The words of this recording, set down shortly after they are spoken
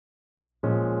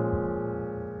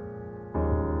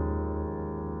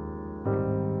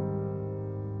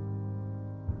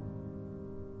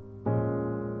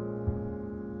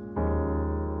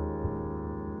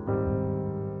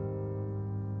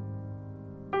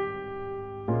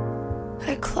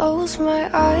I close my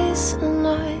eyes and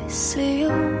I see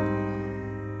you.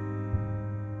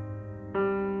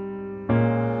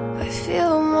 I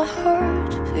feel my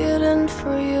heart beating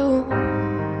for you.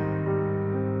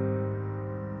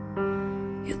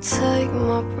 You take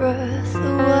my breath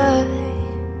away.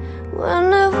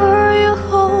 Whenever you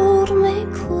hold me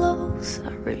close,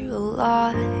 I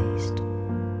realized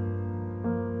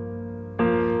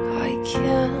I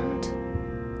can't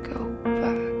go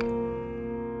back.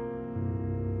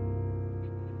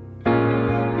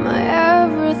 My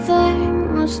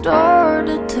everything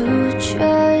started to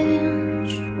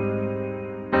change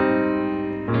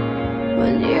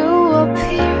when you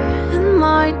appear in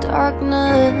my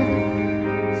darkness.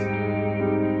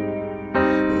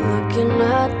 Looking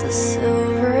at the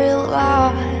silvery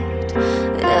light,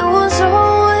 it was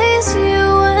always you,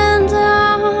 and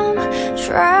I'm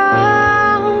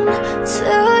drowned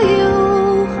to you,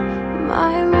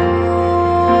 my moon.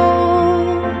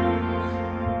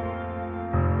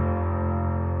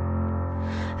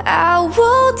 I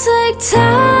will take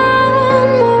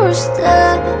 10 more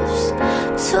steps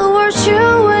towards you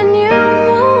when you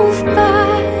move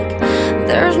back.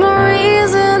 There's no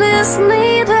reason it's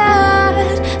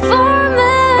needed for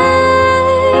me,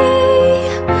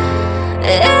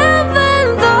 even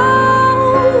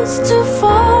though it's too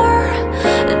far.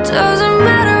 It doesn't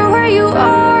matter where you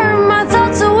are, my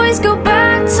thoughts always go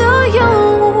back to you,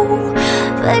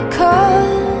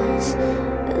 because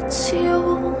it's you.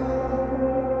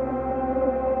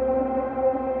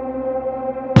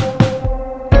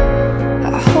 I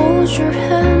hold your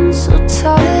hand so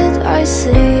tight, I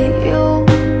see you.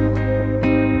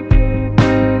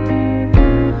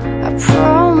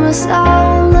 Promise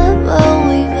I'll never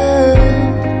leave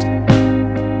it.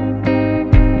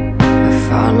 I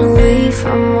finally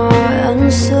found my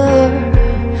answer.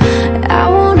 I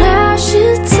won't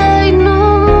hesitate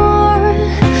no more.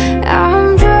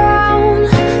 I'm drowned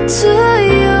to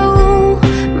you,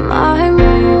 my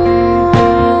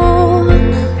moon.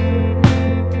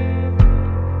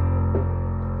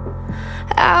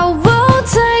 I will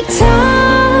take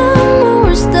 10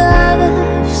 more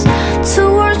steps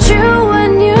towards you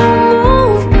when you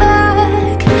move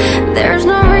back. There's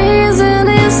no reason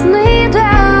it's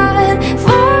needed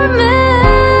for me,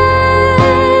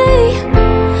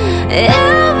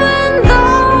 even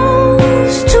though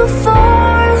it's too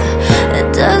far. It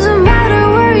doesn't matter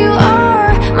where you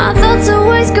are, my thoughts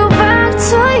always go back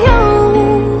to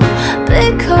you,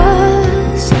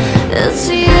 because it's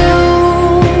you.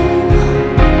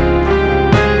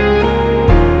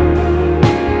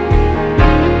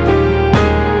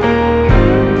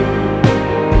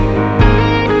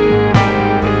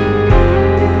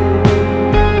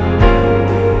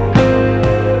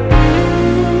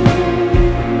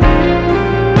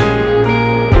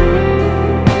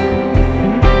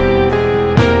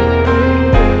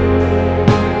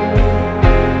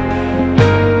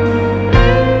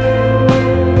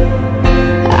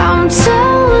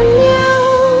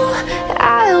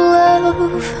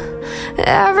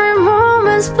 Every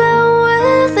moment's been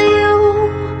with you.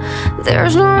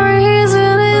 There's no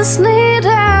reason it's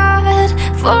needed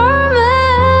for me,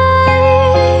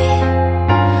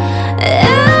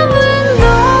 even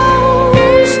though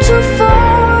it's too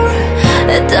far.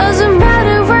 It doesn't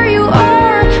matter where you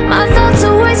are, my thoughts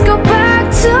always go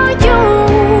back to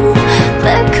you,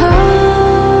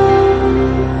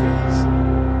 because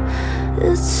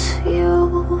it's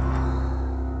you.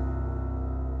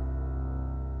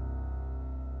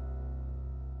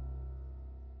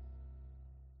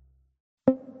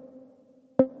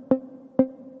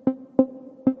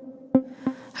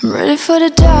 I'm ready for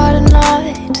the dark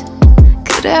tonight.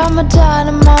 Could I have my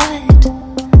dynamite?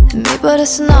 Maybe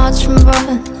it's not from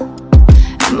run.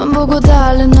 앞만 보고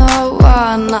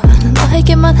달려나와 난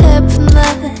너에게만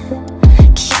해프네.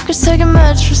 기억을 새긴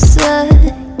매트리스에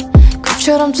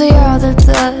꿈처럼 뛰어들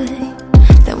때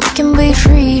That we can be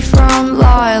free from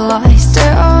lies. Stay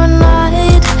all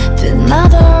night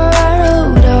빛나던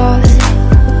road eye.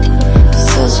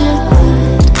 서질 듯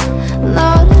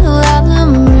너를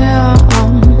안으면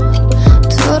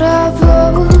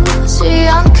돌아보지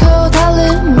않고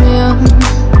달리면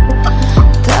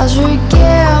다 줄게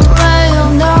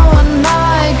매일 너와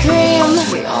나의 dream.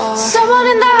 Someone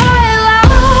in the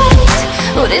highlight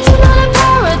우리 둘만의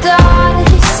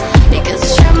paradise. 네가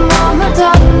춤을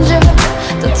던져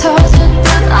또 터질 듯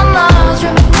안아줘.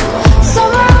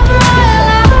 Somewhere over my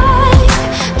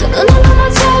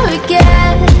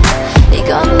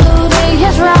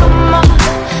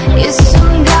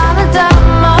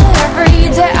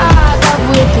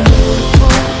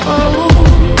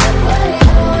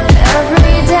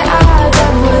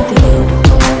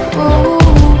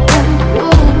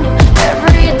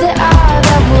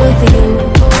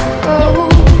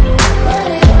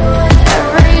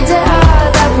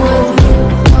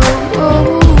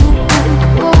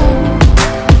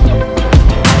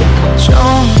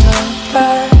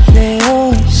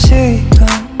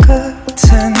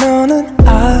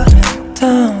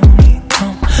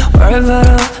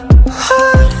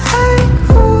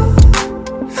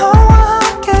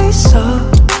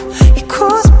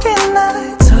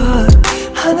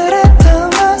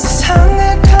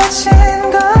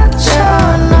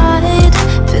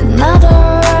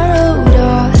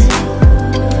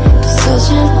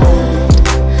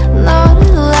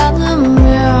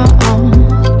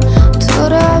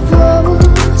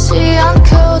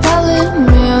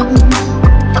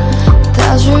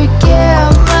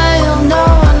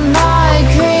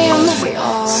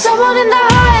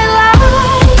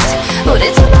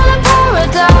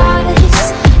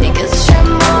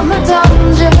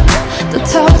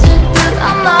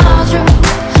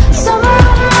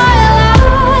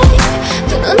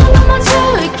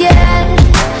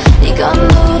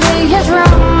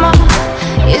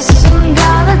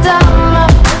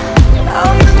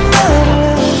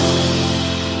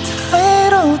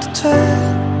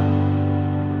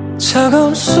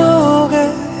차가움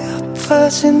속에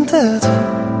아파진데도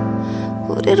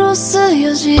우리로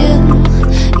쓰여진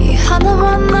이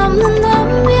하나만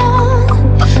남는다면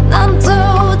난 또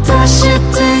다시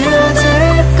뛰어들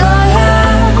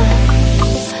거야.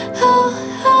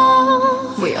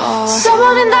 We are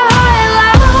someone in the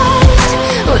highlight.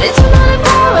 우리 둘만의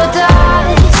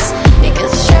paradise. 이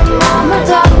끝에 맘을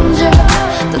던져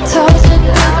또 터질 듯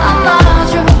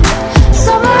안아줘.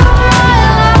 Summer of my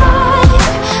life.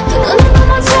 두 눈을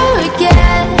감아줄게.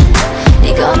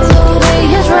 이건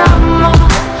우리의 드라마.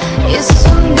 이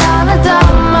순간을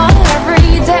담아.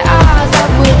 Every day I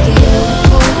die with you.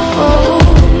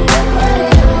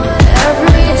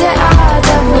 Every day I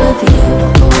die with you.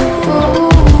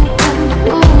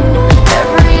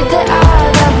 Every day I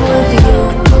die with you.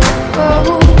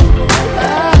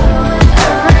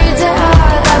 Every day I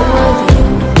die with you.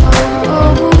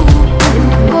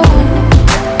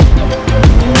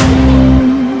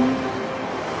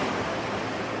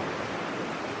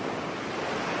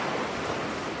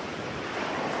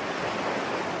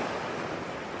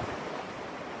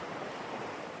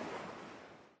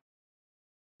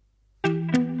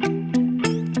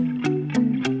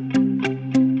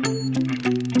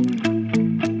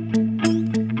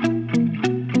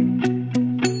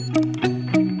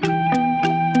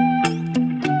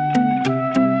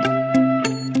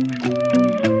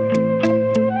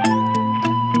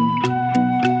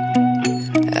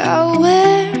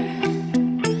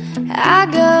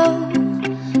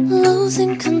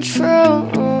 Losing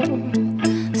control,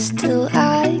 still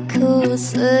I could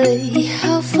say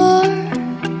how far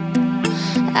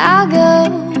I go.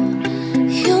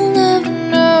 You'll never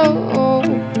know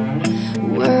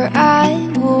where I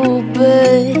will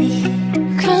be.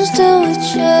 Constantly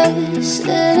chase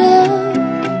it up,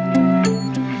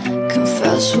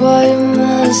 confess why you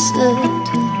miss it.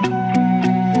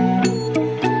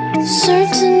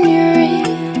 Certain you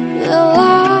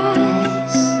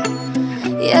realize,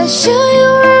 yeah, sure you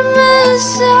were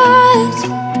missing.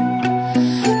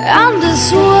 I'm this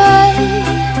way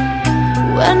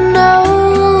when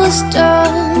all is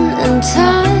done and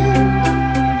time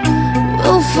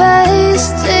will face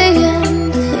the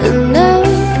end. Enough,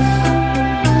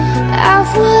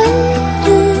 I've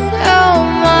waited all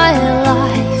my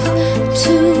life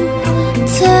to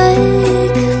take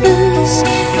this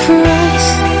price.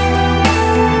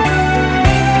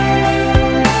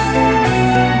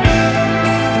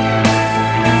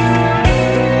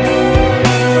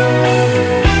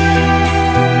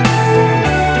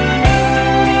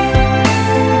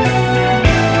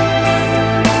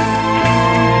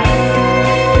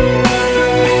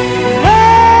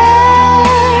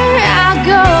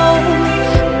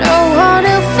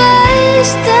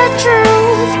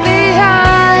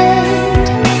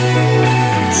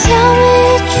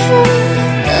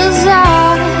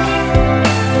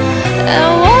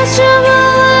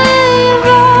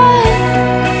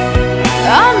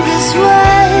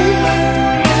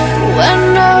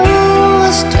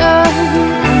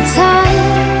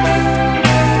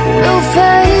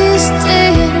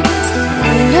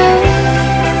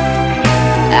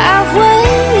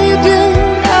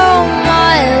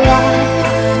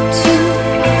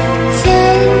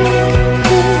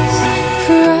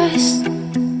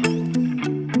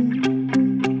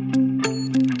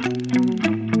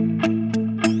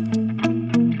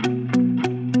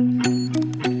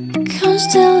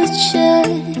 Constantly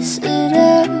chase it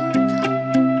up,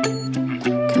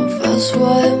 confess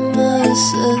why I miss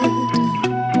it.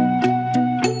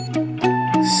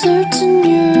 Certain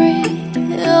you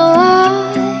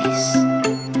realize,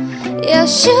 yeah,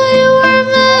 sure you were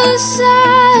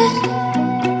missing.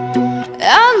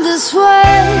 I'm this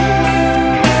way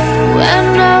when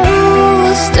all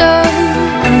is done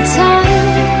and time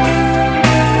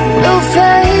will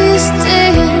face the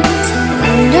end.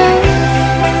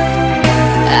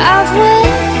 I've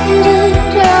waited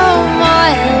all my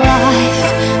life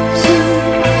to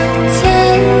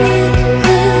take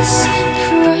this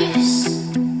price.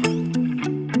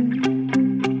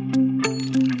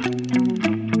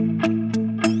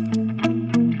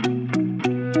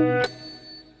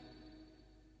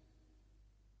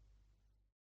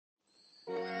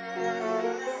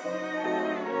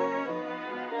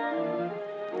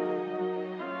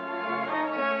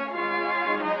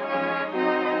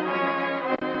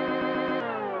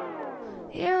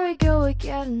 Here we go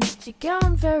again.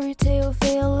 지겨운 fairy tale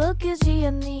fail. Look at you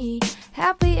and me.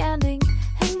 Happy ending.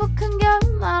 행복한 게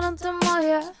많았단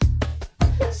말이야.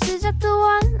 시작도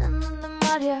왔는데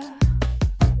말이야.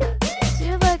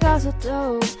 집에 가서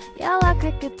또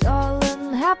연락할게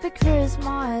darling. Happy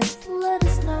Christmas. Let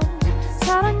us know.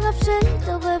 사랑 없이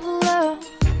또 배불러.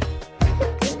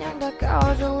 back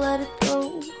out and let it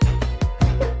go.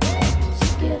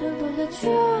 Scared of the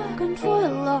dragon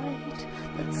twilight,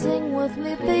 but sing with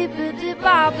me, baby, dee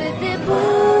bobby dee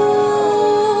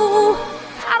boo.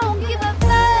 I don't give a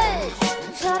flash,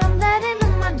 처럼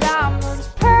내리는 my diamonds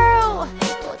pearl.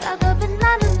 보다가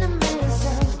빛나는 내 미소,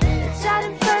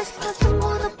 짜린 first class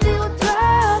전부 다 비워둬.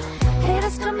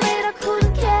 Haters come late, I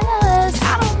couldn't care less.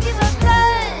 I don't give a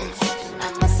flash,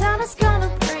 tonight my sound is gonna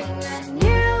bring that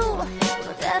new.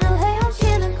 무대를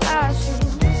헤엄치는 clashing,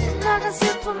 지나간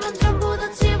슬픔은 전부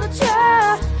다 집어쳐.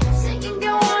 Singing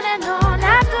go on and on,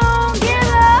 I don't give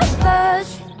a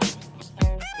flash.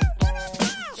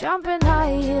 Jumping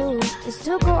high heels, it's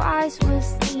to go ice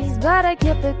with these, but I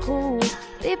keep it cool.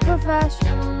 Be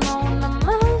professional,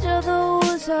 나마저도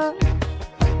웃어.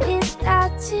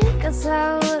 이따치가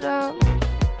싸우러.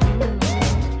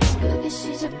 그게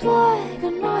시작 black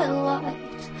and white light.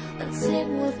 Let's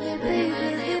sing with me,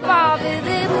 baby, dee bobby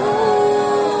dee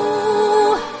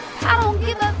boo. I don't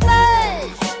give a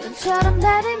flash, 눈처럼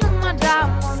내리는 my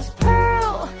diamonds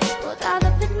pearl.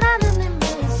 보다가 빛나는 내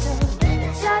미소,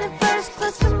 짜린 first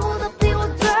class 전부 다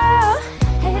비워둬.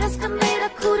 Haters come late, I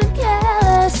couldn't care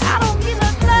less. I don't give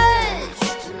a flash,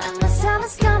 tonight my sound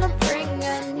is gonna bring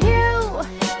a new.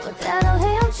 무대를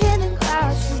헤엄치는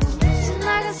clashing,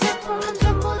 지나간 슬픔은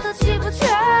전부 다 집어쳐.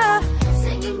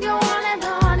 Singing go on and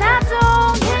on, I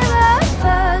don't give a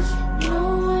flash. No,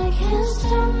 I can't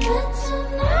stop it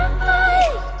tonight.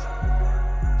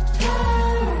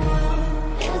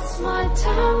 It's my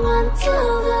time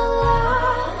until the light.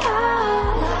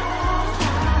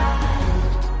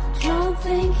 Don't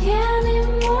think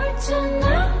anymore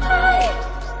tonight.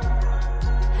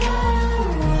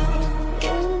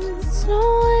 It's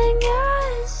snowing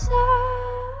outside.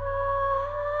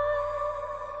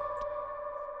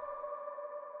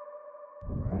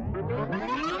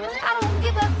 I don't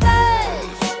give a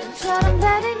flash, 눈처럼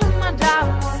내리는 my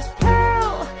diamonds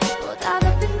pearl. 보다가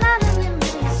빛나는 내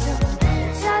미소,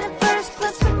 짜린 first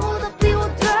class 전부 다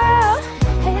비워둬.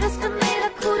 Haters come late, I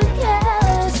couldn't care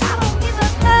less. I don't give a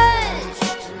flash,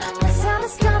 tonight my sound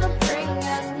is gonna bring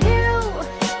a new.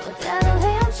 무대를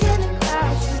헤엄치는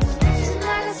clashing,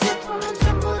 지나간 슬픔은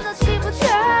전부 다 집어쳐.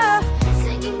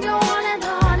 Singing go on and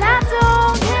on, I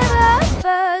don't give a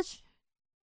flash.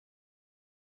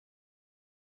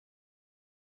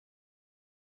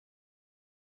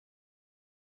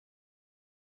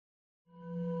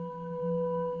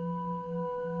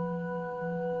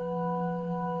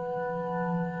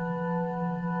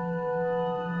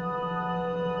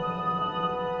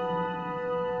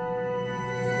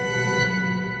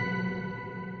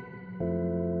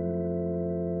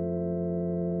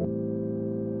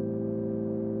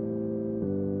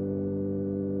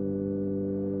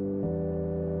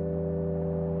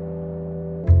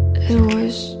 It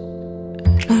was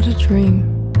not a dream.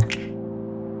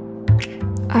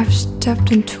 I've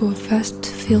stepped into a vast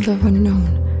field of unknown.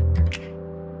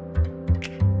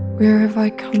 Where have I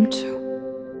come to?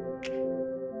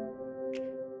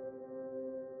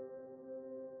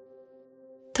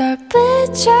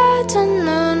 달빛에 든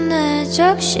눈에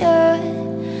적셔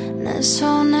내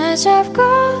손을 잡고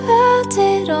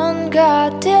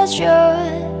어디론가 뛰어줘.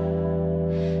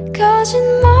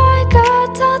 거짓말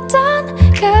같았던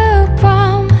그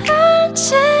밤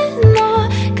한치 너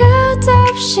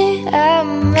끝없이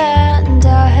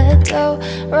헤맨다 해도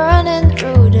Running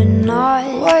through the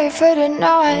night. Why for the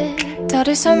night.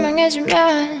 다리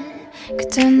선명해지면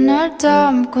그땐 널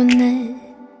담고네,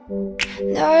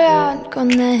 널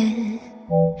안고네.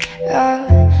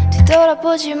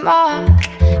 뒤돌아보지 마.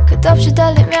 끝없이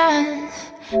달리면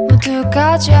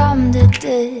모두가 잠들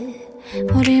때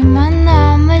우리만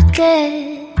남을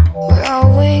때 Where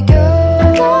we go.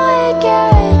 너에게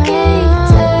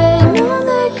기대 눈을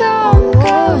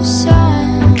감고선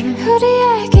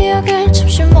우리의 기억을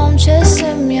잠시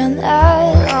멈췄으면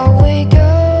Where we go.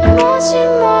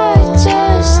 마지막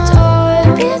just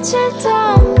start 빛을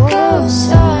담고선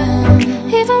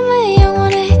이 밤이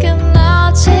영원히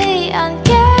끝나지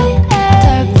않게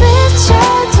달빛에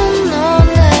든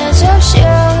눈을 적셔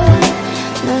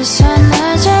내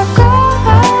손을 잡고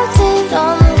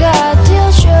어디론가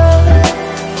뛰어줘.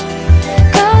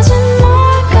 거짓말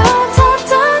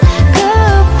같았던 그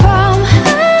밤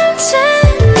한치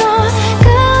너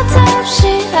끝없이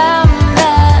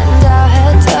헤맨다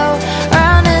해도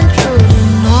Running through the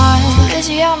night. 보이지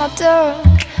않아도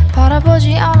바라보지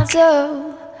않아도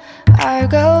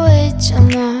알고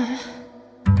있잖아.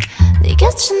 네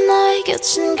곁은 나의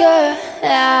곁인 걸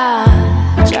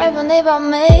짧은 이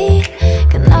밤이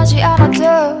끝나지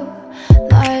않아도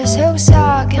날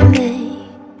속삭이니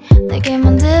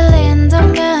내게만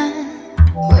들린다면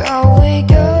Where we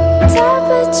go.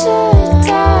 빛을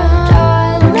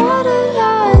따라 너를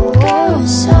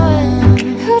안고서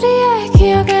우리의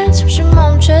기억은 잠시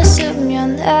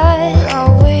멈췄으면 해.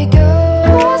 Here we go.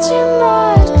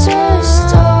 마지막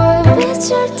just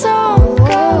빛을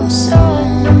담고서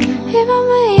이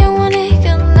밤이 영원히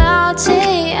끝나지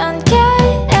않게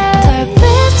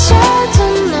달빛에 든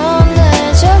눈을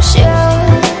적셔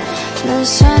내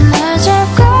손을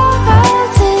잡고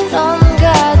어디론가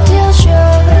뛰어줘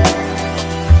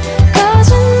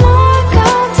거짓말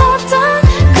같았던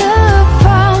그 밤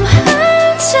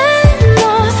한치 널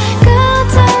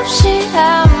끝없이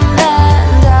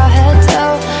헤맨다 해도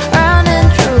Running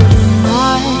through the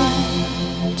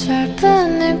night 짧은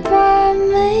이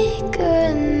밤이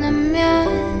끝나면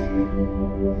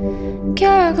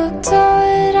결국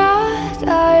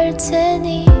돌아갈 테니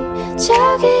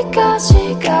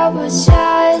저기까지 가보자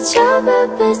저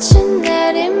별빛이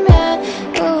내리면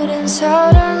우린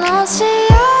서로를 놓지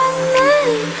않을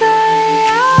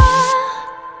거야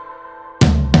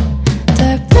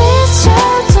달빛에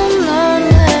든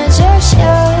눈을 적셔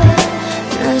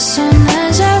내 손을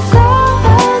잡고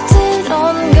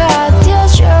어디론가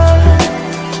뛰어줘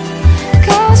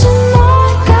거짓말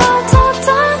같았던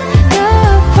그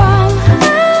밤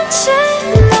한치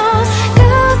넌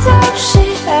끝없이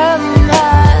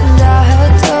헤맨다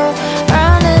해도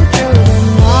Running through the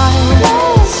night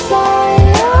Let's fly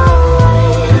away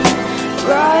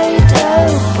Ride a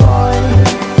boy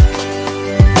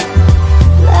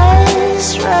Let's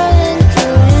run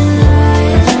through the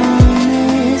night on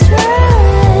this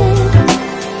ride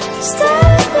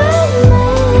Stay with me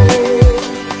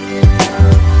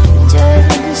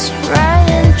Just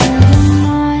riding through the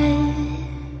night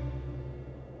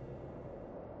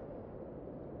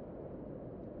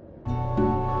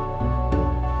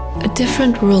A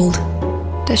different world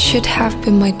that should have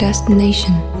been my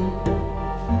destination.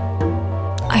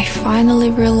 I finally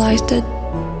realized it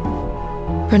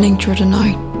running through the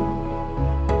night.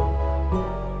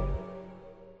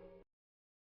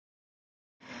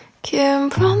 긴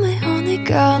밤이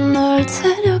오니까 널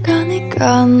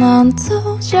데려가니까 난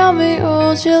또 잠이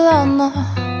오질 않아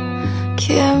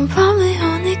긴 밤이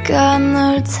오니까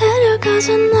널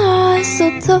데려가잖아 있어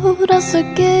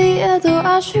돌아서기에도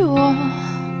아쉬워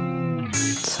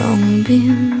텅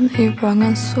빈 이 방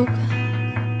안속에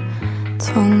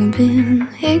텅 빈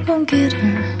이 공기를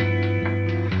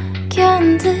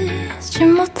견디지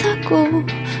못하고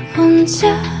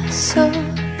혼자서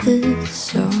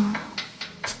있어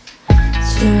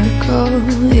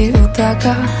즐거이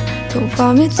웃다가 또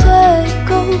밤이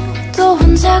되고 또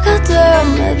혼자가 돼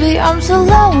Maybe I'm so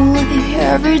lonely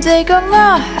Every day가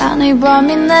나한 이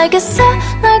밤이 내게서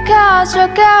날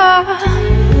가져가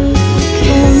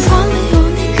긴 밤이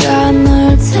오니까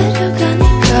널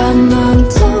데려가니까 난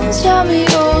또 잠이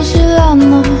오질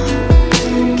않아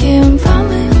긴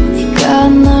밤이 오니까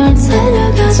널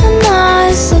데려가잖아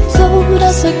있어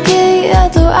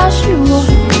돌아서기에도 아쉬워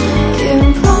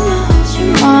긴 밤이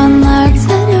오지만 날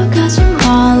데려가지마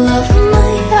Love me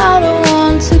I don't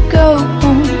want to go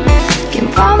home 긴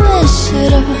밤이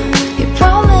싫어 이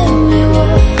밤이 미워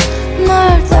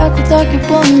날 따뜻하게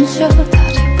보는 저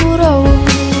다리 부러워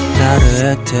나를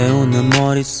애태우는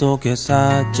머릿속의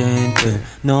사진들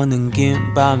너는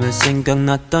긴 밤에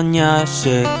생각났던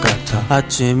야식 같아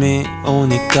아침이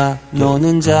오니까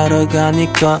너는 자러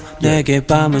가니까 내게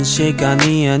밤은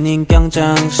시간이 아닌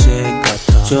경장식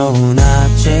같아 좋은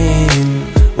아침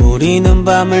우리는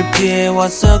밤을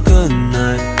피해왔어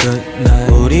그날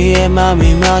우리의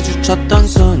맘이 마주쳤던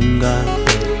순간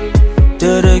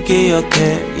들을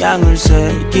기억해 양을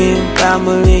새긴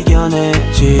밤을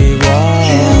이겨내지 긴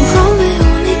밤이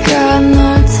오니까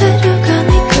널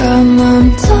데려가니까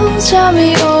난 또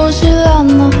잠이 오질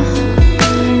않아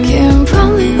긴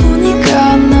밤이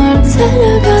오니까 널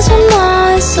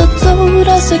데려가잖아 있어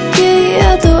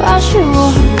돌아서기에도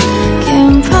아쉬워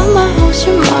긴 밤만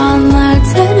오지만 날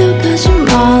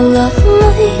데려가지마 Love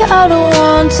me I don't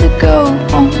want to go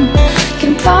home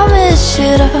긴 밤이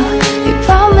싫어 이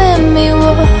밤이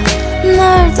미워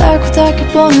날 달고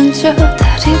보는 저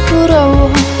다리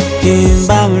부러워 긴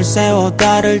밤을 새워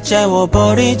달을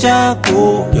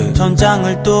재워버리자고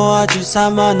천장을 또 아주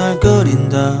삼아 널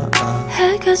그린다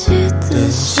해가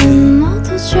지듯이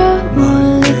너도 저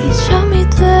멀리 잠이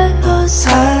되어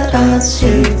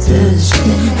사라지듯이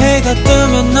해가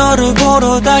뜨면 너를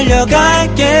보러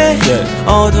달려갈게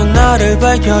어두운 나를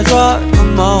밝혀줘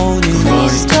Come on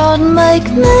Please don't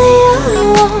make me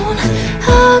alone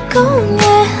허공에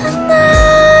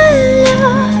흩날려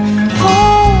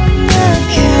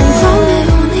긴 밤이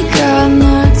오니까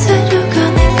널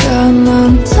데려가니까 난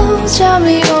또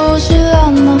잠이 오질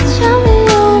않아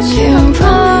긴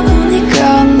밤이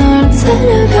오니까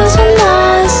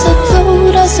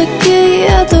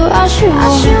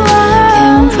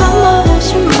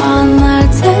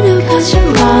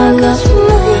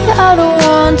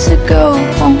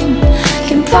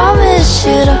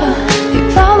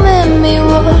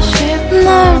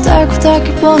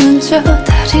저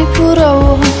달이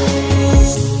부러워.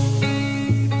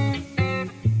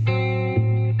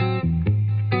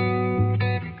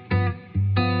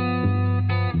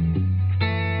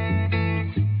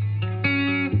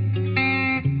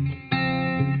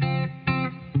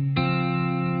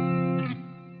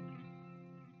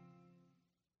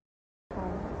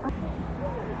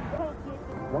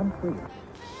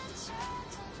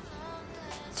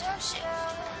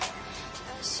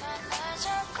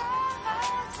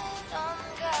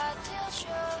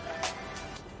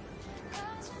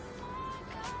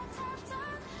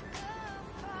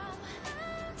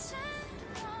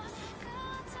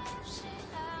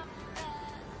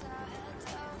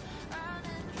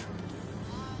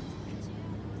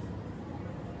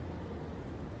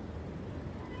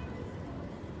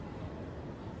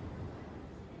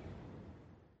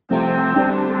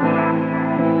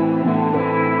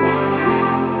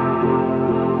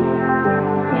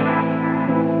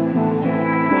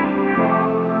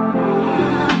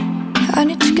 I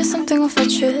need to get something off my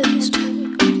chest,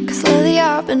 'cause lately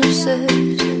I've been obsessed.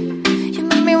 You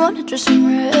make me wanna dress in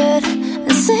red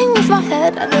and sing with my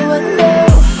head out the window.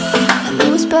 I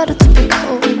know it's better to be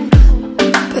cold,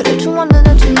 but I don't want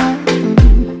to know.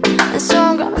 And so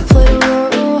I'm gonna play the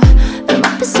role. There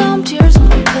might be some tears on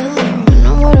my pillow. I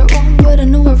know what I want, but I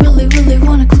know I really, really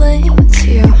wanna cling to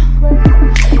you.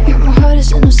 Yeah, my heart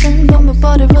is innocent, but my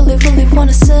body really, really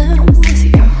wanna sing with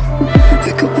you.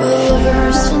 We could be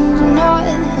lovers in the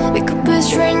night, we could be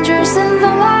strangers in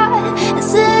the light.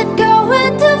 Is it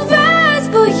going too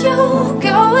fast for you?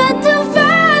 Going too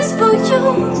fast for you?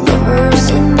 Lovers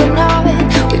in the night,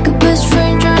 we could be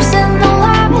strangers in the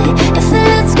light. If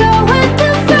it's going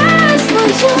too fast for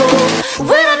you,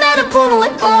 we don't need to pull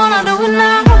like I wanna do it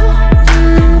now.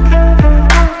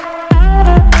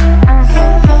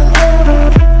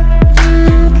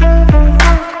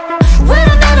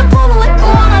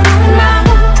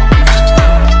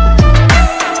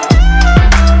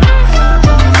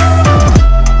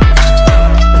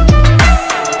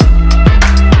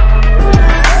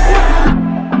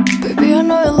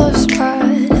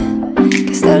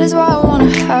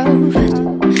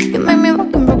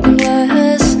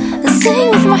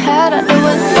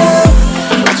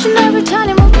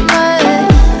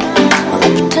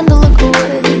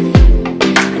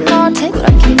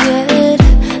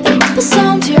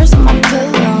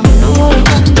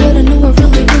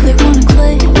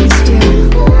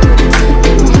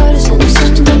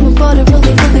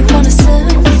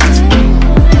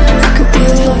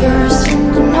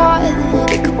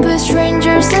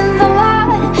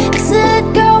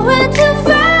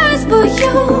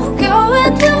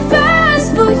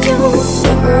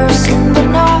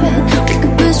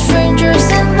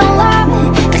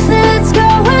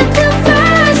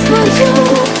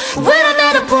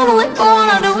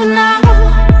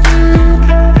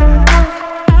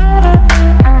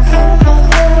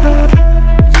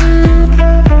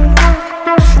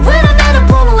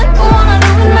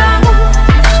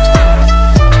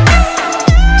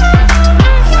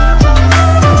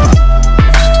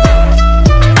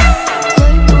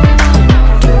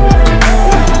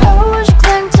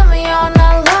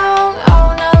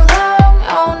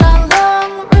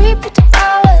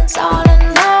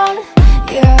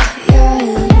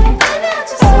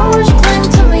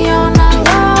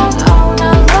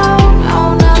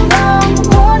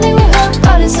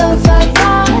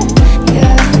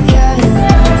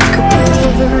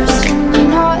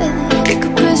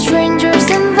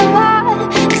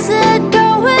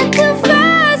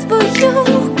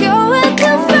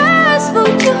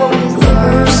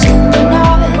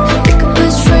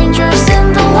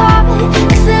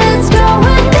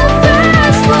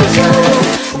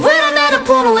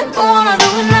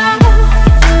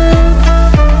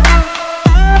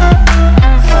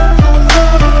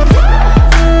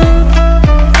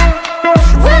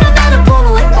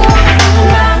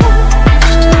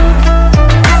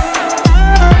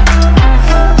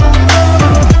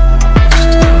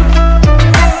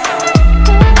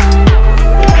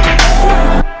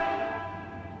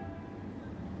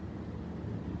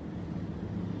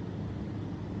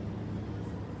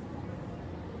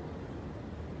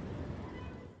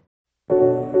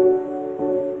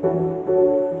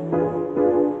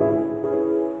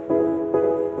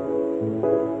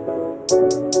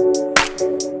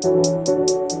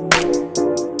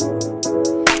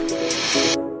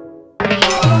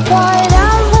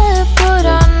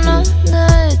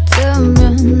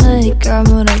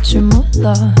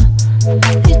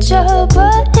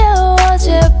 잊어버려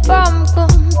어젯밤 꿈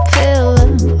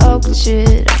feeling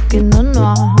억지럽게 넌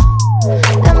와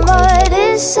내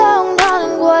머릿속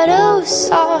나는 what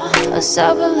웃어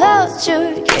벌써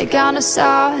불러줄게 가능성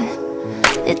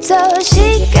이따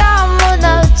시간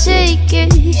무너지기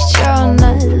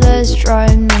전에 Let's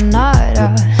drive the night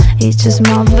out It's just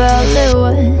my value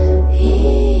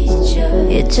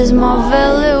It's just my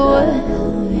value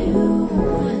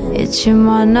It's you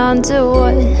might not do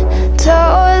it 더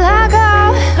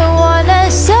올라가 I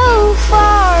wanna so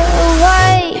far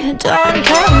away Don't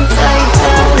come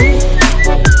take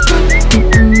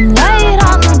Late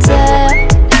on the day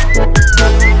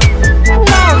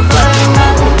No blame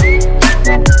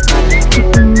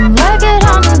Like it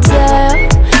on the day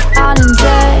On the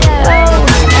day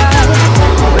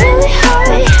Really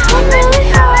high, I'm really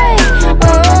high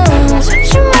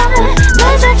잡지 마, 날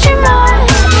잡지 마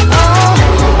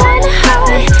Want it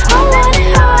high, I want it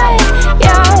high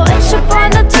Yo, it's up on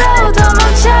the toe, 더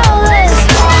멈춰, let's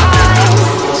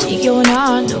fly 지겨운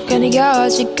한 누가 네가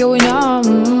지겨운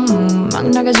한 막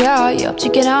나가자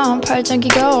옆집게랑 팔짱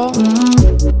끼고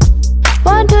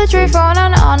 1, 2, 3, 4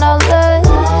 난 on a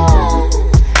list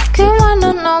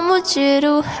그만은 너무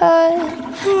지루해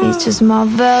It's just my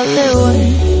value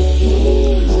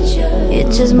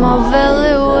It's just my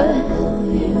value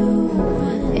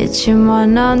It's you might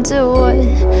not do it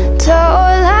더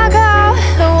올라가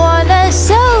I wanna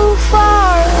so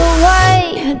far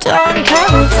away Don't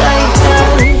come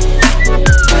take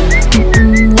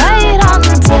Late on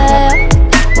the day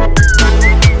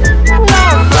No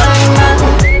blame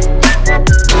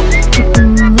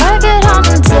Like it on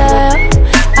the day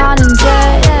On the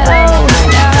day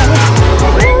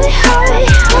Really high,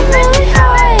 I'm really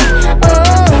high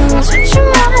잡지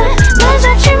마, 날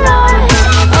잡지 마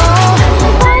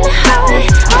Want it high,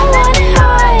 I want it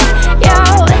high Yo,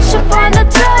 it's up on the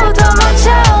toe, 더 멈춰,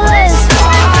 let's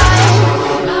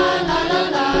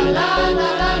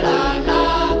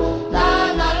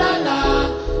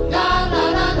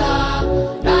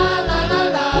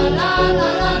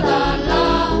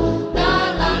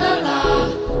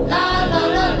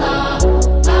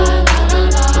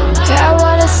I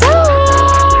wanna soar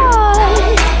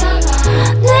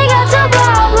네가 더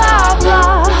blah blah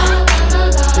blah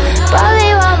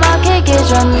빨리 와 막히기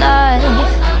전에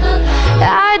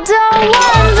I don't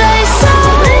want